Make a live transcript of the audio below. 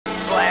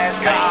Yeah,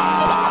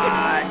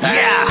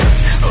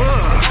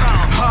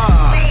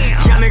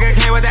 young nigga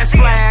came with that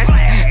splash.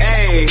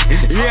 Ayy,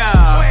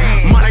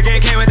 yeah, money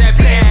gang came with that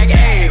bag.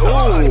 Ayy,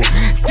 ooh,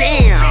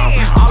 damn,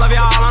 all of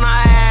y'all on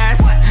our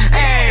ass.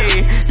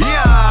 Ayy,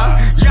 yeah,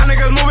 young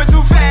niggas moving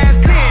too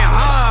fast. Damn,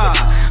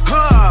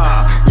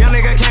 young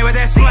nigga came with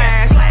that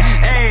splash.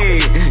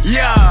 Ayy,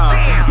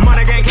 yeah,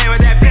 money gang came with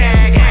that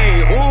bag.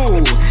 Ayy,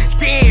 ooh,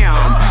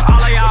 damn,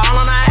 all of y'all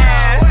on our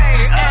ass.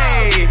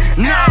 Ayy,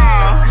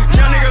 nah,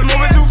 young niggas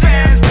moving too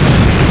fast.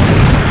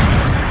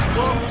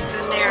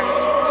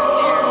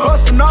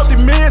 Bustin' off the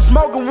mid,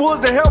 smoking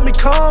woods to help me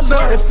calm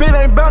down. If it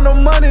ain't about no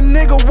money,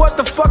 nigga, what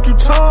the fuck you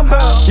talking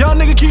about? Young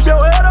nigga, keep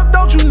your head up,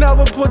 don't you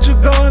never put your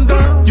gun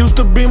down. Used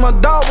to be my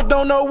dog, but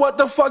don't know what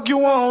the fuck you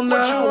want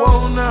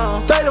now.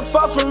 Stay the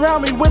fuck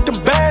around me with them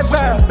bad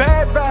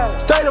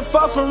vibes. Stay the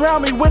fuck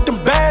around me with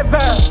them bad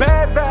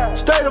vibes.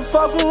 Stay the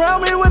fuck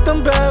around me with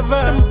them bad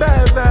vibes.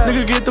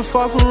 Nigga, get the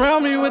fuck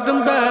around me with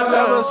them bad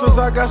vibes. Ever since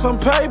I got some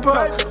paper,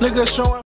 nigga showing